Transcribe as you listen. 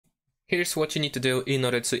Here's what you need to do in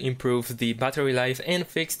order to improve the battery life and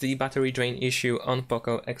fix the battery drain issue on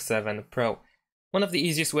POCO X7 Pro. One of the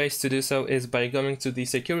easiest ways to do so is by going to the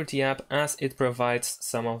security app, as it provides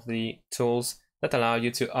some of the tools that allow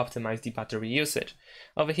you to optimize the battery usage.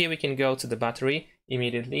 Over here we can go to the battery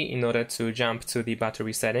immediately in order to jump to the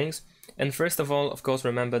battery settings. And first of all, of course,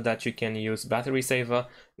 remember that you can use battery saver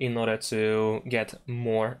in order to get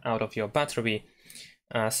more out of your battery.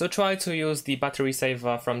 So try to use the battery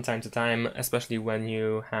saver from time to time, especially when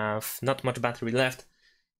you have not much battery left,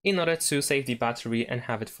 in order to save the battery and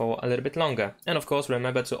have it for a little bit longer. And of course,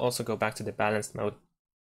 remember to also go back to the balanced mode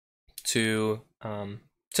to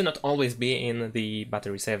not always be in the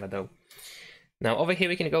battery saver though. Now over here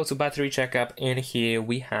we can go to battery checkup, and here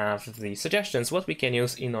we have the suggestions what we can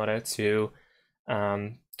use in order to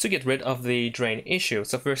get rid of the drain issue.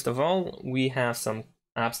 So first of all, we have some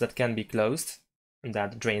apps that can be closed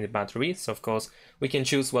that drain the battery. So of course we can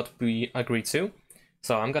choose what we agree to.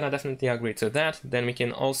 So I'm gonna definitely agree to that. Then we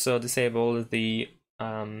can also disable the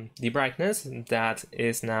brightness that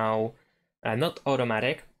is now not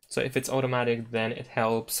automatic. So if it's automatic, then it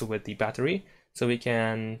helps with the battery. So we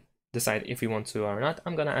can decide if we want to or not.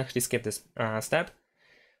 I'm gonna actually skip this step.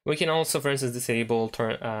 We can also, for instance, disable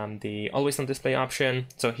the always on display option.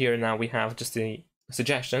 So here now we have just the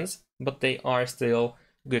suggestions, but they are still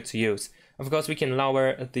good to use. Of course, we can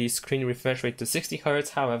lower the screen refresh rate to 60 Hz.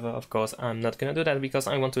 However, of course, I'm not gonna do that because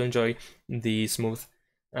I want to enjoy the smooth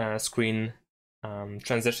screen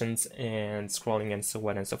transitions and scrolling and so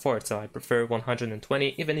on and so forth. So I prefer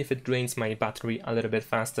 120, even if it drains my battery a little bit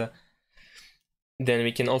faster. Then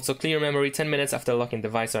we can also clear memory 10 minutes after locking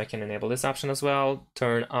device, so I can enable this option as well.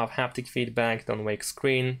 Turn off haptic feedback, don't wake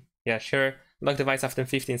screen. Yeah, sure. Lock device after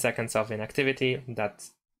 15 seconds of inactivity.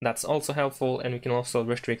 That's also helpful, and we can also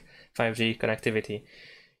restrict 5G connectivity.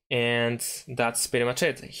 And that's pretty much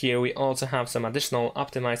it. Here we also have some additional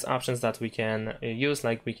optimized options that we can use,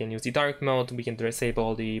 like we can use the dark mode, we can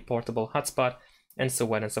disable the portable hotspot, and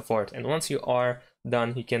so on and so forth. And once you are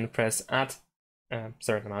done, you can press add a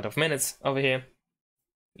certain amount of minutes over here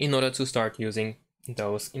in order to start using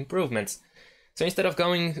those improvements. So instead of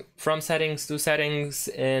going from settings to settings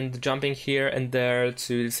and jumping here and there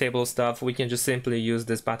to disable stuff, we can just simply use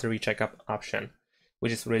this battery checkup option,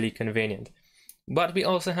 which is really convenient. But we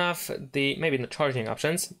also have the, maybe not charging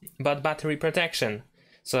options, but battery protection.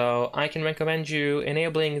 So I can recommend you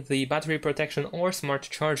enabling the battery protection or smart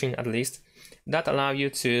charging at least, that allow you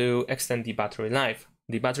to extend the battery life.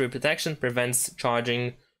 The battery protection prevents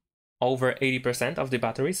charging over 80% of the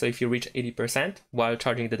battery. So if you reach 80% while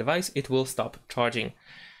charging the device, it will stop charging.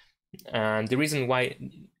 And the reason why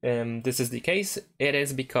this is the case, it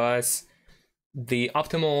is because the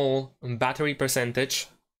optimal battery percentage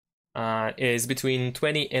is between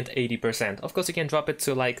 20 and 80%. Of course, you can drop it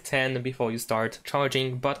to like 10 before you start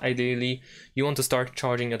charging, but ideally you want to start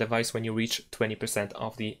charging your device when you reach 20%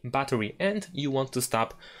 of the battery, and you want to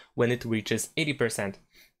stop when it reaches 80%.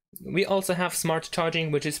 We also have smart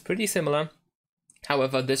charging, which is pretty similar.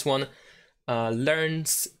 However, this one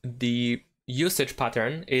learns the usage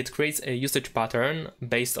pattern. It creates a usage pattern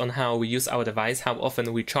based on how we use our device, how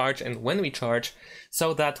often we charge and when we charge,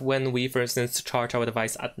 so that when we, for instance, charge our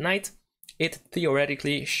device at night, it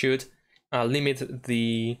theoretically should limit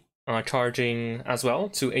the charging as well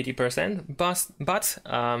to 80%. But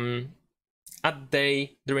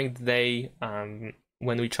during the day,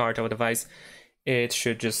 when we charge our device, it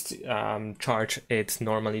should just charge it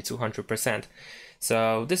normally to 100%.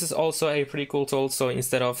 So this is also a pretty cool tool. So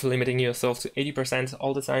instead of limiting yourself to 80%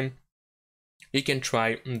 all the time, you can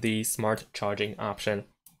try the smart charging option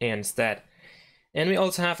instead. And we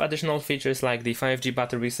also have additional features like the 5G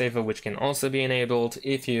battery saver, which can also be enabled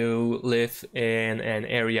if you live in an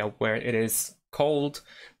area where it is cold.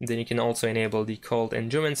 Then you can also enable the cold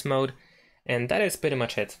endurance mode. And that is pretty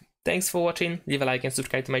much it. Thanks for watching, leave a like and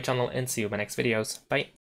subscribe to my channel, and see you in my next videos. Bye!